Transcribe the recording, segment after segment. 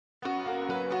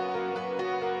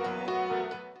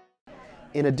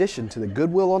In addition to the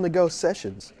Goodwill on the Go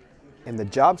sessions and the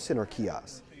Job Center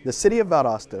kiosks, the City of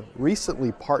Valdosta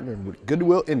recently partnered with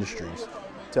Goodwill Industries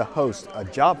to host a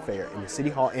job fair in the City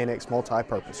Hall Annex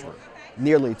multi-purpose room.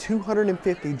 Nearly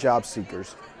 250 job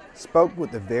seekers spoke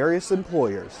with the various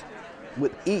employers,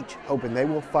 with each hoping they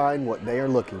will find what they are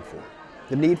looking for.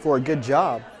 The need for a good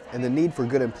job and the need for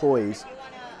good employees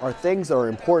are things that are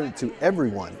important to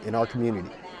everyone in our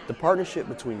community. The partnership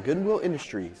between Goodwill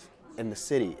Industries and the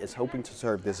city is hoping to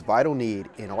serve this vital need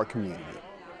in our community.